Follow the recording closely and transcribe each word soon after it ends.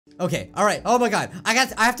Okay, alright. Oh my god. I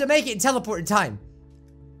have to make it and teleport in time.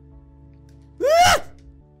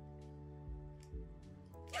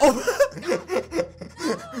 Oh.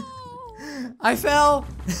 I fell.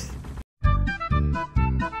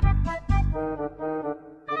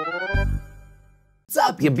 What's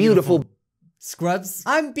up, you beautiful scrubs?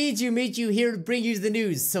 I'm Bijuu here to bring you the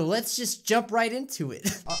news, so let's just jump right into it.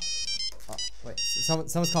 Wait,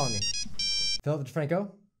 someone's calling me. Philip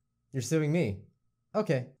DeFranco? You're suing me.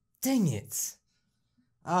 Okay. Dang it.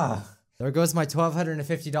 There goes my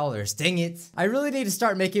 $1,250. Dang it. I really need to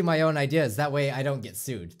start making my own ideas. That way I don't get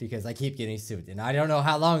sued, because I keep getting sued and I don't know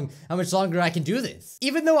how much longer I can do this.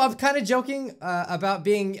 Even though I'm kind of joking about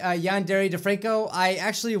being Yandere DeFranco, I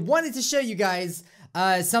actually wanted to show you guys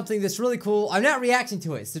something that's really cool. I'm not reacting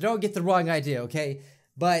to it, so don't get the wrong idea, okay?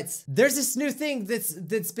 But there's this new thing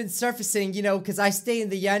that's been surfacing, you know, because I stay in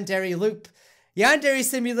the Yandere loop. Yandere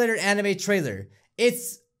Simulator anime trailer.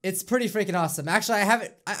 It's pretty freaking awesome. Actually, I'm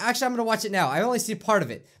gonna watch it now. I only see part of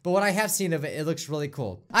it, but what I have seen of it, it looks really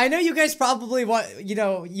cool. I know you guys probably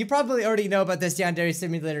you probably already know about this Yandere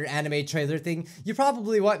Simulator anime trailer thing. You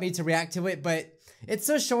probably want me to react to it, but it's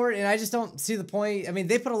so short and I just don't see the point. I mean,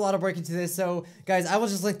 they put a lot of work into this, so guys, I will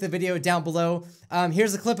just link the video down below.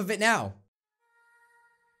 Here's a clip of it now.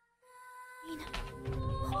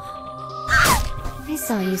 I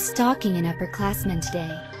saw you stalking an upperclassman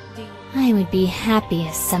today. I would be happy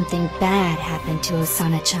if something bad happened to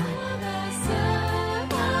Osana-chan.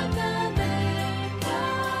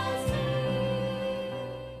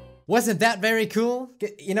 Wasn't that very cool?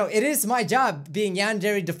 You know, it is my job, being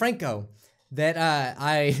Yandere DeFranco, that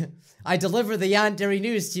I deliver the Yandere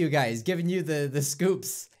news to you guys, giving you the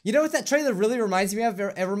scoops. You know what that trailer really reminds me of?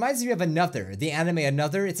 It reminds me of Another, the anime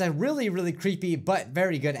Another. It's a really, really creepy but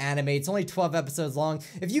very good anime. It's only 12 episodes long.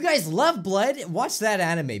 If you guys love blood, watch that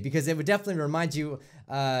anime, because it would definitely remind you,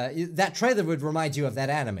 that trailer would remind you of that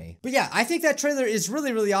anime. But yeah, I think that trailer is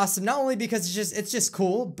really, really awesome. Not only because it's just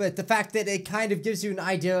cool, but the fact that it kind of gives you an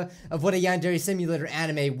idea of what a Yandere Simulator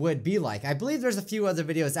anime would be like. I believe there's a few other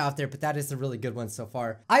videos out there, but that is a really good one so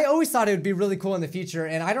far. I always thought it would be really cool in the future,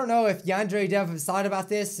 and I don't know if Yandere Dev has thought about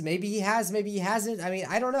this. Maybe he has, maybe he hasn't. I mean,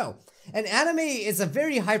 I don't know. And anime is a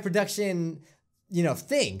very high production, you know,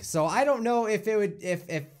 thing. So I don't know if it would, if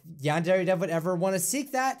Yandere Dev would ever want to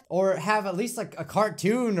seek that, or have at least like a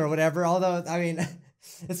cartoon or whatever. Although, I mean,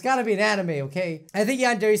 it's gotta be an anime, okay? I think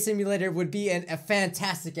Yandere Simulator would be a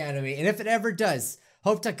fantastic anime. And if it ever does, I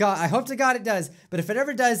hope to God it does. But if it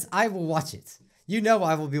ever does, I will watch it. You know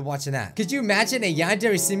I will be watching that. Could you imagine a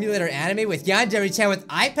Yandere Simulator anime with Yandere-chan with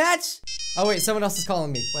eye patch? Oh wait, someone else is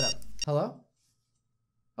calling me. What up? Hello?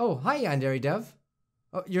 Oh, hi Yandere Dev.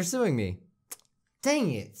 Oh, you're suing me.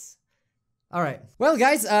 Dang it. Alright. Well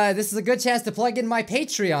guys, this is a good chance to plug in my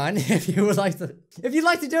Patreon if you'd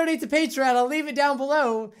like to donate to Patreon. I'll leave it down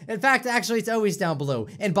below. In fact, actually it's always down below.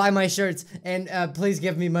 And buy my shirts and please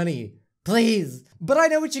give me money. Please. But I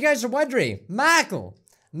know what you guys are wondering. Michael,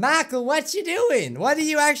 what you doing? What are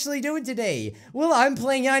you actually doing today? Well, I'm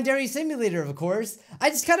playing Yandere Simulator, of course. I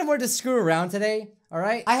just kind of wanted to screw around today,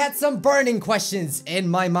 alright? I had some burning questions in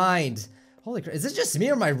my mind. Holy crap, is it just me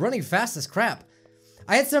or am I running fast as crap?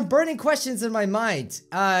 I had some burning questions in my mind.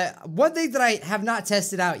 One thing that I have not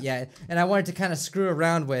tested out yet, and I wanted to kind of screw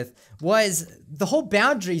around with, was the whole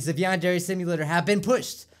boundaries of Yandere Simulator have been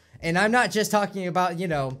pushed. And I'm not just talking about, you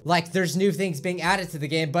know, like there's new things being added to the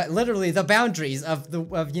game, but literally the boundaries of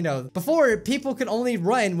you know, before people could only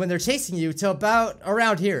run when they're chasing you to about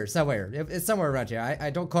around here somewhere. It's somewhere around here.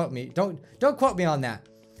 I don't quote me. Don't quote me on that.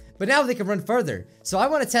 But now they can run further. So I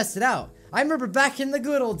want to test it out. I remember back in the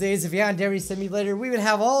good old days of Yandere Simulator, we would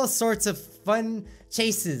have all sorts of fun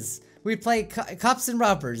chases. We'd play cops and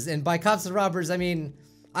robbers, and by cops and robbers, I mean,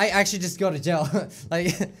 I actually just go to jail,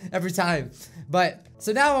 like, every time. But,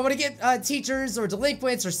 so now I want to get teachers or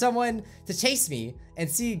delinquents or someone to chase me and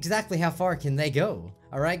see exactly how far can they go.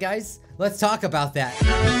 Alright guys, let's talk about that.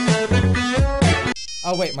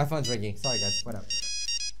 Oh wait, my phone's ringing. Sorry guys, what up?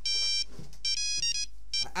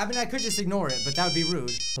 I mean, I could just ignore it, but that would be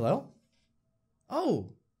rude. Hello? Oh,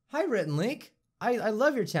 hi Written Link. I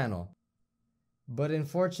love your channel. But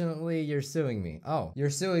unfortunately, you're suing me. Oh, you're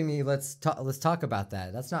suing me. Let's talk about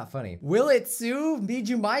that. That's not funny. Will it sue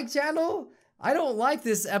Bijuu my channel? I don't like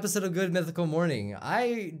this episode of Good Mythical Morning.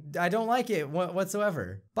 I don't like it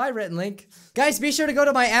whatsoever. Bye, Written Link. Guys, be sure to go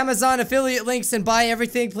to my Amazon affiliate links and buy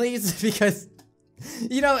everything, please, because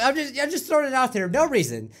You know, I'm just throwing it out there. No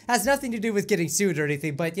reason. Has nothing to do with getting sued or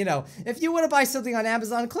anything. But, you know, if you want to buy something on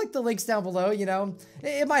Amazon, click the links down below. You know,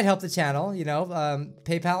 it might help the channel. You know,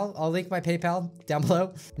 PayPal. I'll link my PayPal down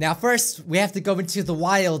below. Now, first, we have to go into the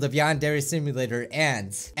wild of Yandere Simulator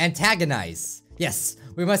and antagonize. Yes,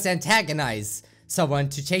 we must antagonize someone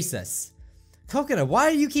to chase us. Coconut,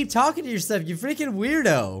 why do you keep talking to yourself, you freaking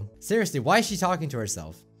weirdo? Seriously, why is she talking to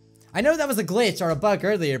herself? I know that was a glitch or a bug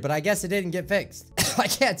earlier, but I guess it didn't get fixed. I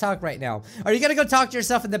can't talk right now. Are you gonna go talk to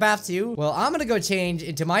yourself in the bath too? Well, I'm gonna go change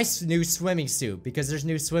into my new swimming suit because there's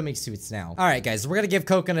new swimming suits now. All right, guys, we're gonna give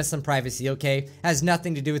Coconut some privacy, okay? Has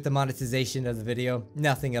nothing to do with the monetization of the video.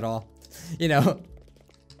 Nothing at all. You know.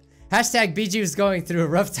 Hashtag Bijuu is going through a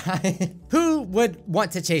rough time. Who would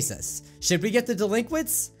want to chase us? Should we get the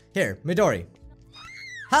delinquents? Here, Midori.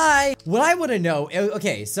 Hi! What I want to know,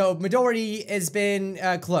 okay, so Midori has been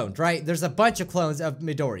cloned, right? There's a bunch of clones of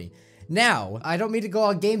Midori. Now, I don't mean to go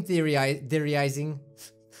on game theorizing.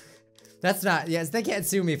 That's not, yes, they can't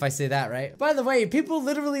sue me if I say that, right? By the way, people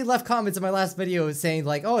literally left comments in my last video saying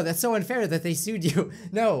like, oh, that's so unfair that they sued you.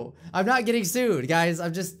 No, I'm not getting sued, guys.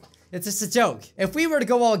 It's just a joke. If we were to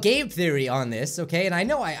go all game theory on this, okay, and I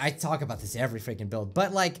know I talk about this every freaking build,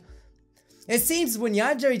 but like, it seems when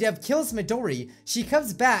Yandere Dev kills Midori, she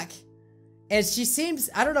comes back, and she seems,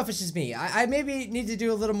 I don't know if it's just me, I maybe need to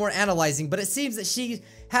do a little more analyzing, but it seems that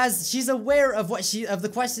she's aware of of the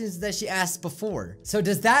questions that she asked before. So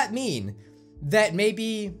does that mean that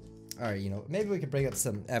maybe, alright, you know, maybe we could bring up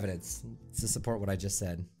some evidence to support what I just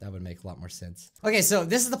said. That would make a lot more sense. Okay, so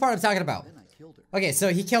this is the part I'm talking about. Okay, so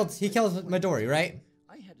he killed Midori, right?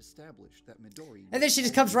 I had established that Midori, and then she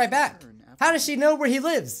just comes right back. How does she know where he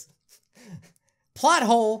lives? Plot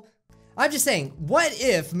hole. I'm just saying, what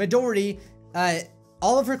if Midori,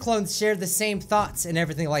 all of her clones shared the same thoughts and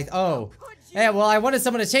everything like, oh, yeah, well, I wanted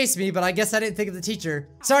someone to chase me, but I guess I didn't think of the teacher.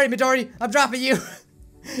 Sorry, Midori, I'm dropping you.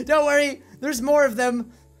 Don't worry, there's more of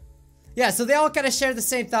them. Yeah, so they all kind of share the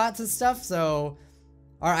same thoughts and stuff, so,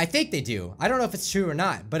 or I think they do. I don't know if it's true or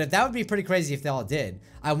not, but if that would be pretty crazy if they all did.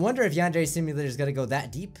 I wonder if Yandere Simulator is gonna go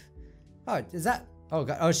that deep. Oh, is that, oh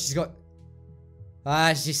god, oh, she's going,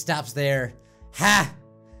 she stops there. Ha!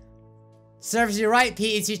 Serves you right,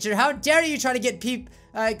 PE teacher. How dare you try to get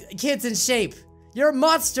kids in shape? You're a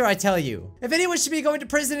monster, I tell you. If anyone should be going to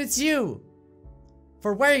prison, it's you.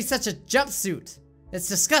 For wearing such a jumpsuit. It's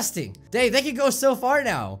disgusting. They can go so far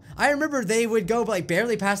now. I remember they would go like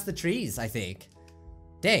barely past the trees, I think.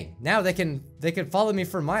 Dang, now they can follow me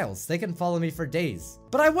for miles. They can follow me for days.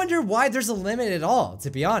 But I wonder why there's a limit at all, to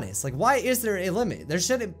be honest. Like, why is there a limit? There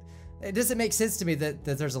shouldn't, it doesn't make sense to me that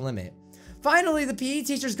there's a limit. Finally, the PE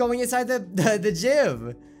teacher's going inside the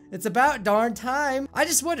gym. It's about darn time.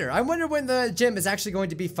 I wonder when the gym is actually going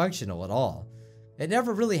to be functional at all. It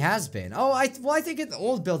never really has been. Oh, I think in the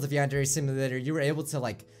old builds of Yandere Simulator, you were able to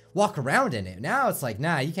like walk around in it. Now it's like,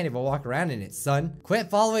 nah, you can't even walk around in it, son. Quit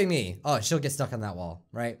following me. Oh, she'll get stuck on that wall,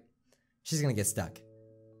 right? She's gonna get stuck.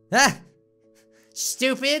 Ah!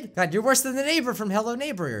 Stupid! God, you're worse than the neighbor from Hello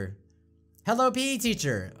Neighbor. Hello, PE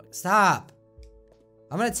teacher. Stop.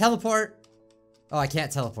 I'm gonna teleport. Oh, I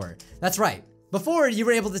can't teleport. That's right. Before, you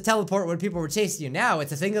were able to teleport when people were chasing you. Now,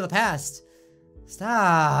 it's a thing of the past.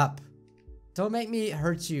 Stop. Don't make me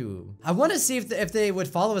hurt you. I want to see if they would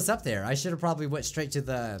follow us up there. I should have probably went straight to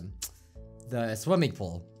the swimming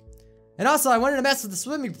pool. And also, I wanted to mess with the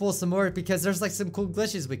swimming pool some more because there's like some cool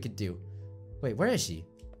glitches we could do. Wait, where is she?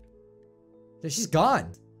 She's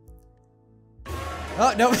gone.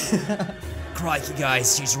 Oh, no. Crikey,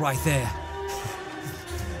 guys, she's right there.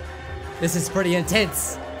 This is pretty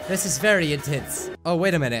intense. This is very intense. Oh,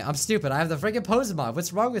 wait a minute. I'm stupid. I have the freaking pose mod.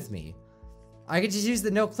 What's wrong with me? I could just use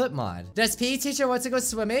the no clip mod. Does PE teacher want to go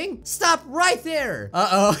swimming? Stop right there.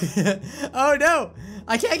 Uh-oh. Oh, no.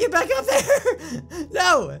 I can't get back up there.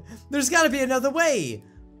 No. There's got to be another way.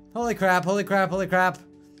 Holy crap. Holy crap. Holy crap.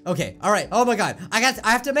 Okay. All right. Oh, my God. I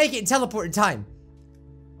have to make it and teleport in time.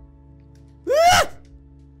 Ah!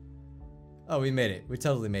 Oh, we made it. We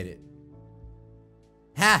totally made it.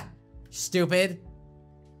 Ha. Stupid.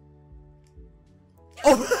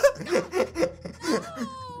 Oh!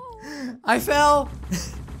 I fell.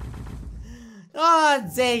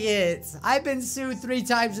 Oh, dang it. I've been sued 3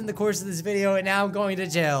 times in the course of this video and now I'm going to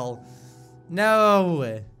jail.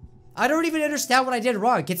 No. I don't even understand what I did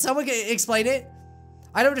wrong. Can someone explain it?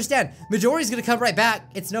 I don't understand. Midori's gonna come right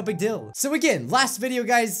back. It's no big deal. So again, last video,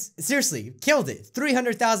 guys, seriously, killed it.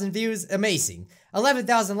 300,000 views, amazing.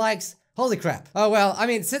 11,000 likes. Holy crap. Oh, well, I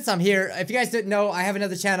mean, since I'm here, if you guys didn't know, I have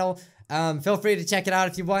another channel. Feel free to check it out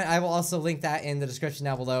if you want. I will also link that in the description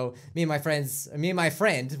down below. Me and my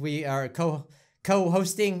friend, we are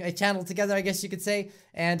co-hosting a channel together, I guess you could say,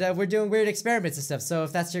 and we're doing weird experiments and stuff. So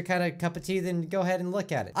if that's your kind of cup of tea, then go ahead and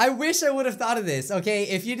look at it. I wish I would have thought of this. Okay,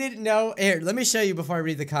 if you didn't know, here, let me show you before I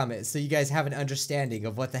read the comments so you guys have an understanding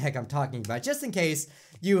of what the heck I'm talking about, just in case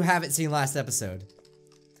you haven't seen last episode.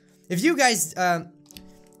 If you guys,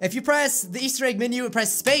 if you press the Easter egg menu and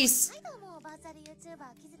press space,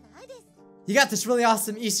 you got this really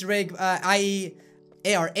awesome Easter egg, i.e.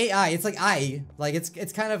 AI, it's like like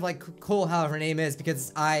it's kind of like cool how her name is, because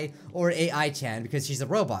it's I or AI-chan, because she's a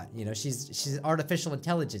robot, you know, she's artificial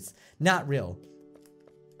intelligence, not real.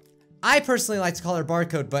 I personally like to call her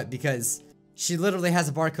barcode butt because she literally has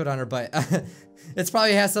a barcode on her butt. It's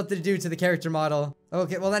probably has something to do to the character model.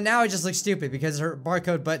 Okay, well then now it just looks stupid because her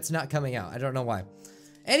barcode butt's not coming out. I don't know why.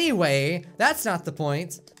 Anyway, that's not the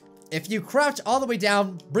point. If you crouch all the way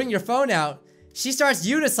down, bring your phone out, she starts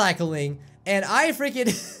unicycling. And I freaking...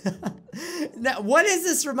 Now, what does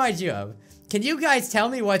this remind you of? Can you guys tell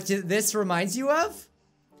me what this reminds you of?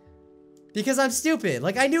 Because I'm stupid.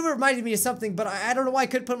 Like, I knew it reminded me of something, but I don't know why I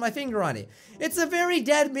couldn't put my finger on it. It's a very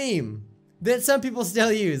dead meme that some people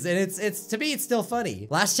still use, and it's to me, it's still funny.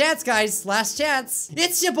 Last chance, guys. Last chance.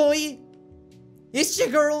 It's your boy. It's your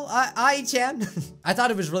girl, I-chan. I thought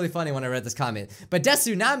it was really funny when I read this comment. But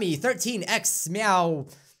Desunami 13X Meow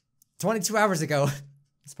 22 hours ago.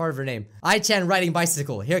 It's part of her name. I-chan riding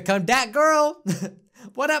bicycle. Here come that girl.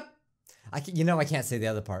 What up? You know I can't say the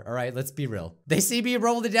other part. All right, let's be real. They see me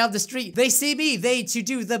rolling down the street. They see me. They to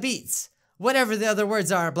do the beats. Whatever the other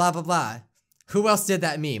words are. Blah blah blah. Who else did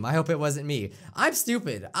that meme? I hope it wasn't me. I'm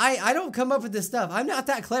stupid. I don't come up with this stuff. I'm not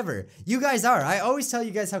that clever. You guys are. I always tell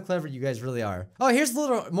you guys how clever you guys really are. Oh, here's a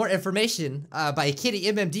little more information by Kitty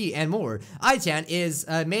MMD and more. I-chan is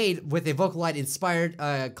made with a Vocaloid inspired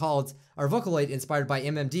Vocaloid inspired by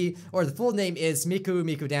MMD, or the full name is Miku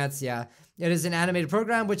Miku Dance. Yeah, it is an animated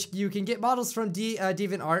program which you can get models from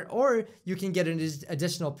DeviantArt, or you can get an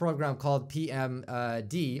additional program called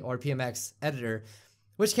PMD or PMX editor,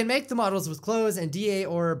 which can make the models with clothes and DA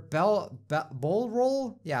or bowl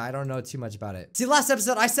roll. Yeah, I don't know too much about it. See, last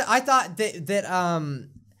episode I thought that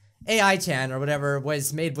AI-chan or whatever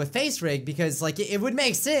was made with face rig, because like it would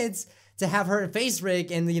make sense to have her in face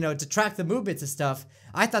rig and, you know, to track the movements and stuff.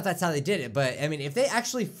 I thought that's how they did it, but I mean, if they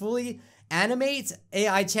actually fully animate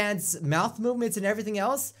AI-chan's mouth movements and everything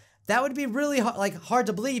else, that would be really hard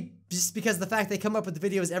to believe, just because of the fact they come up with the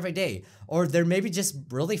videos every day, or they're maybe just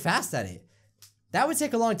really fast at it. That would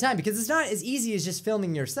take a long time, because it's not as easy as just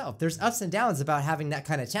filming yourself. There's ups and downs about having that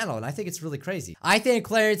kind of channel, and I think it's really crazy. I think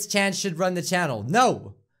Clarence Chan should run the channel.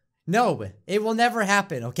 No, it will never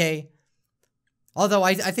happen, okay? Although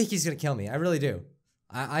I think he's gonna kill me. I really do.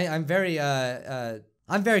 I'm very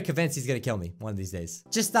convinced he's gonna kill me one of these days.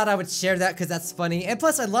 Just thought I would share that because that's funny. And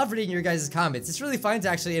plus, I love reading your guys' comments. It's really fun to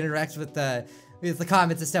actually interact with the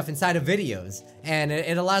comments and stuff inside of videos. And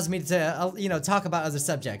it allows me to, you know, talk about other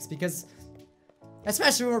subjects, because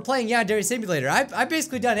especially when we're playing Yandere Simulator, I've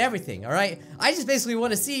basically done everything, all right? I just basically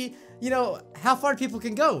want to see, you know, how far people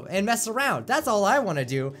can go and mess around. That's all I want to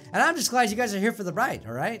do. And I'm just glad you guys are here for the ride,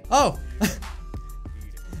 all right? Oh,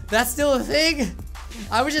 that's still a thing?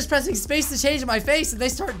 I was just pressing space to change my face and they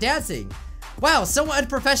start dancing. Wow, so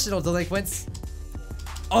unprofessional, Delinquents.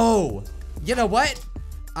 Oh, you know what?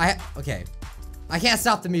 Okay. I can't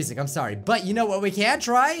stop the music, I'm sorry. But you know what we can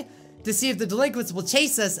try? To see if the Delinquents will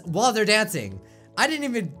chase us while they're dancing. I didn't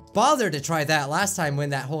even bother to try that last time when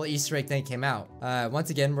that whole Easter egg thing came out. Once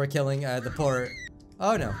again, we're killing the poor...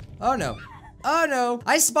 Oh no, oh no. Oh no,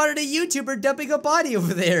 I spotted a YouTuber dumping a body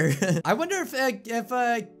over there. I wonder if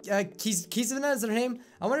Kizuna is her name?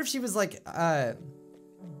 I wonder if she was like,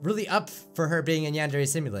 really up for her being in Yandere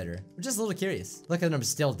Simulator. I'm just a little curious. Look at them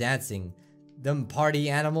still dancing. Them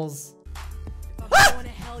party animals. Ah!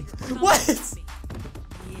 What?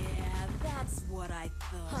 Yeah, that's what I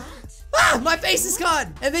thought. Ah, my face is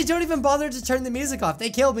gone! And they don't even bother to turn the music off.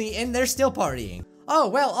 They killed me and they're still partying. Oh,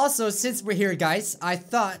 well, also, since we're here, guys, I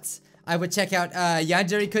thought I would check out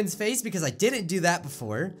Yandere-kun's face, because I didn't do that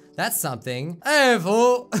before. That's something. Hey,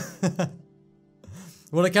 fool!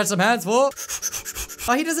 Wanna catch some hands, fool?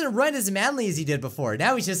 Oh, he doesn't run as manly as he did before.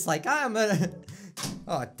 Now he's just like, I'm gonna...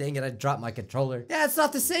 Oh, dang it, I dropped my controller. Yeah, it's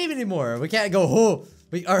not the same anymore. We can't go, oh,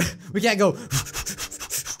 we can't go...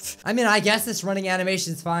 I mean, I guess this running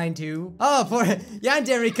animation's fine, too. Oh, poor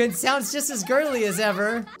Yandere-kun sounds just as girly as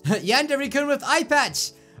ever. Yandere-kun with eye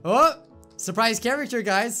patch. Oh, surprise character,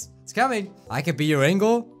 guys. It's coming. I could be your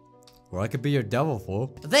angle, or I could be your devil,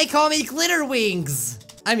 fool. They call me Glitter Wings.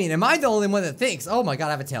 I mean, am I the only one that thinks? Oh my god,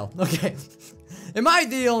 I have a tail. Okay. Am I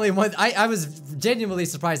the only one? I was genuinely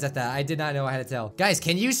surprised at that. I did not know I had to tell. Guys,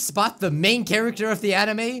 can you spot the main character of the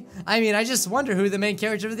anime? I mean, I just wonder who the main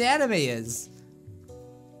character of the anime is.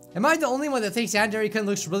 Am I the only one that thinks Yandere-kun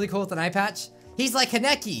looks really cool with an eye patch? He's like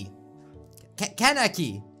Kaneki.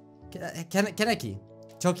 Kaneki. Kaneki.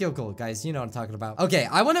 Tokyo Ghoul, guys. You know what I'm talking about. Okay,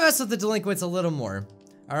 I want to mess with the Delinquents a little more.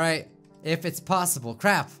 Alright, if it's possible.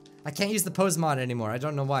 Crap. I can't use the pose mod anymore. I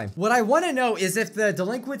don't know why. What I want to know is if the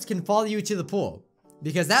Delinquents can follow you to the pool.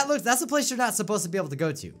 Because that's a place you're not supposed to be able to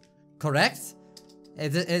go to. Correct?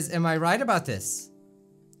 Am I right about this?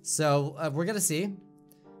 So, we're gonna see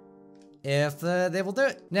if they will do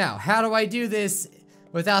it. Now, how do I do this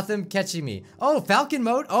without them catching me? Oh, Falcon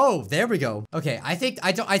mode? Oh, there we go. Okay, I think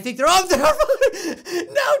they're all there.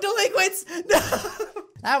 No, Delinquents! No!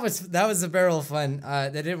 That was a barrel of fun.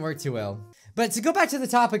 That didn't work too well. But to go back to the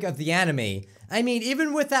topic of the anime, I mean,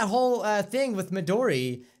 even with that whole thing with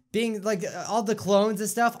Midori being like all the clones and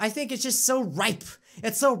stuff, I think it's just so ripe.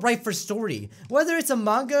 It's so ripe for story. Whether it's a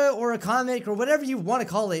manga or a comic or whatever you want to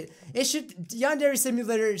call it, Yandere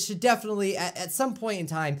Simulator should definitely at some point in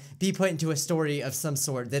time be put into a story of some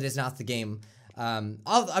sort that is not the game. I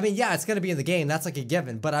mean, yeah, it's gonna be in the game, that's like a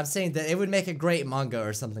given, but I'm saying that it would make a great manga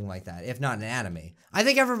or something like that, if not an anime. I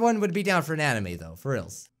think everyone would be down for an anime though, for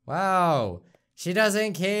reals. Wow, she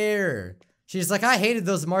doesn't care. She's like, I hated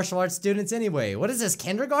those martial arts students anyway. What is this,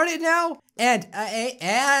 kindergarten now? And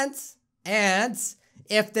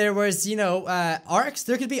if there was, you know, arcs,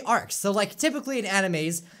 there could be arcs. So like typically in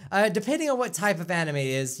animes, depending on what type of anime it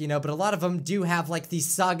is, you know, but a lot of them do have like these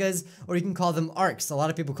sagas, or you can call them arcs. A lot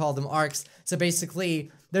of people call them arcs. So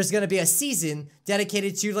basically, there's gonna be a season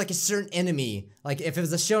dedicated to like a certain enemy. Like if it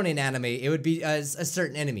was a shonen anime, it would be a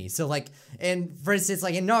certain enemy. So like, and for instance,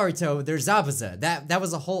 like in Naruto, there's Zabuza. That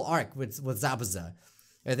was a whole arc with Zabuza.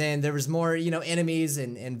 And then there was more, you know, enemies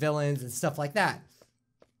and villains and stuff like that.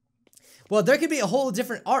 Well, there could be a whole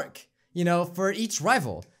different arc, you know, for each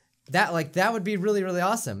rival. That would be really, really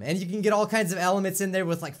awesome. And you can get all kinds of elements in there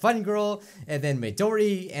with like Fun Girl and then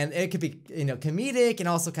Midori, and it could be, you know, comedic and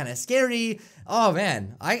also kind of scary. Oh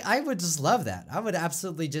man, I would just love that. I would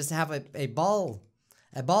absolutely just have a ball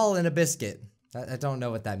and a biscuit. I don't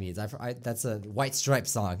know what that means. That's a White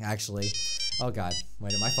Stripes song, actually. Oh god,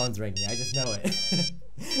 wait, my phone's ringing. I just know it.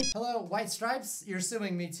 Hello, White Stripes? You're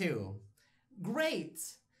suing me too. Great.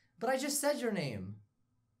 But I just said your name.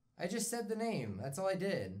 I just said the name. That's all I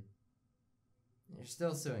did. You're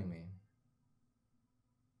still suing me.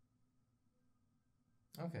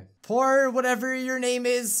 Okay. Poor whatever your name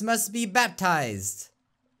is must be baptized.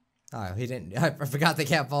 Oh, he didn't. I forgot they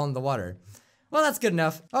can't fall in the water. Well, that's good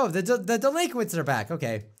enough. Oh, the Delinquents are back.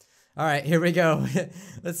 Okay. All right, here we go.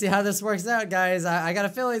 Let's see how this works out, guys. I got a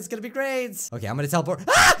feeling it's gonna be great. Okay, I'm gonna teleport.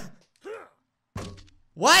 Ah!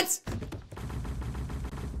 What?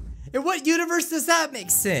 In what universe does that make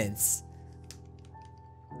sense?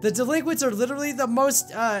 The Delinquents are literally the most,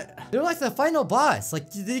 they're like the final boss. Like,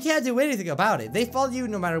 you can't do anything about it. They follow you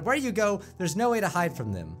no matter where you go. There's no way to hide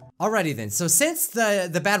from them. Alrighty then, so since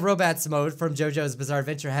the Bad Robots mode from JoJo's Bizarre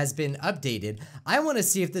Adventure has been updated, I want to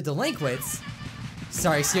see if the Delinquents,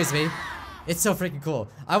 sorry, excuse me. It's so freaking cool.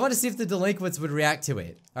 I want to see if the Delinquents would react to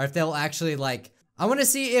it. Or if they'll actually like, I want to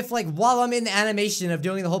see if, like, while I'm in the animation of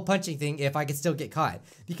doing the whole punching thing, if I could still get caught.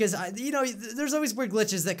 Because, you know, there's always weird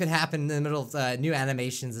glitches that could happen in the middle of new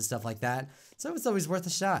animations and stuff like that. So it's always worth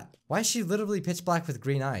a shot. Why is she literally pitch black with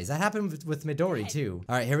green eyes? That happened with Midori, too.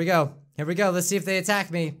 All right, here we go. Here we go. Let's see if they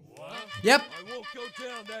attack me. What? Yep. I won't go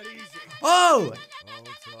down that easy. Oh!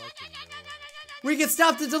 We can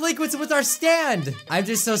stop the Delinquents with our stand! I'm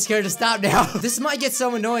just so scared to stop now. This might get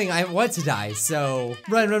so annoying I want to die, so...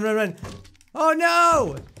 Run, run, run, run. Oh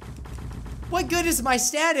no! What good is my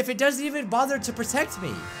stand if it doesn't even bother to protect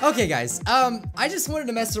me? Okay guys, I just wanted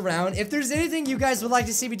to mess around. If there's anything you guys would like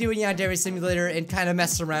to see me do in Yandere Simulator and kind of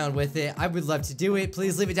mess around with it, I would love to do it.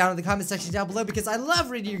 Please leave it down in the comment section down below because I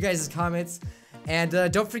love reading your guys' comments. And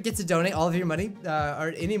don't forget to donate all of your money,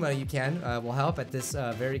 or any money you can, will help at this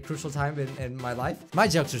very crucial time in my life. My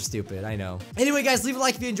jokes are stupid, I know. Anyway guys, leave a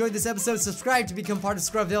like if you enjoyed this episode, subscribe to become part of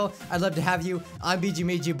Scrubville. I'd love to have you. I'm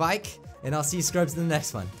Bijuu Bike. And I'll see you scrubs in the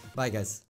next one. Bye, guys.